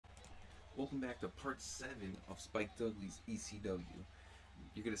Welcome back to part 7 of Spike Dudley's ECW.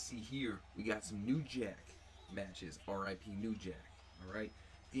 You're gonna see here we got some New Jack matches. R.I.P. New Jack. Alright?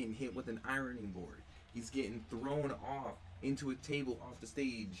 Getting hit with an ironing board. He's getting thrown off into a table off the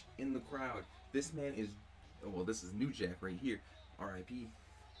stage in the crowd. This man is, well, this is New Jack right here. R.I.P.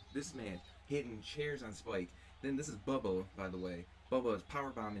 This man hitting chairs on Spike. Then this is Bubba, by the way. Bubba is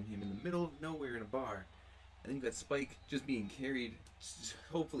powerbombing him in the middle of nowhere in a bar. And then you got Spike just being carried,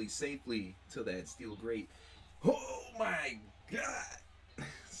 hopefully safely, to that steel grate. Oh my god!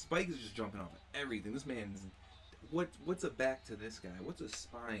 Spike is just jumping off everything. This man's... What's a back to this guy? What's a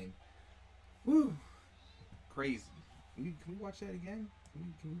spine? Woo! Crazy. Can we watch that again?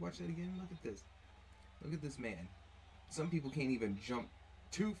 Can we watch that again? Look at this. Look at this man. Some people can't even jump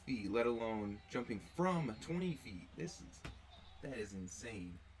 2 feet, let alone jumping from 20 feet. That is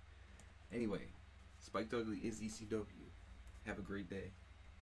insane. Anyway, Spike Dudley is ECW. Have a great day.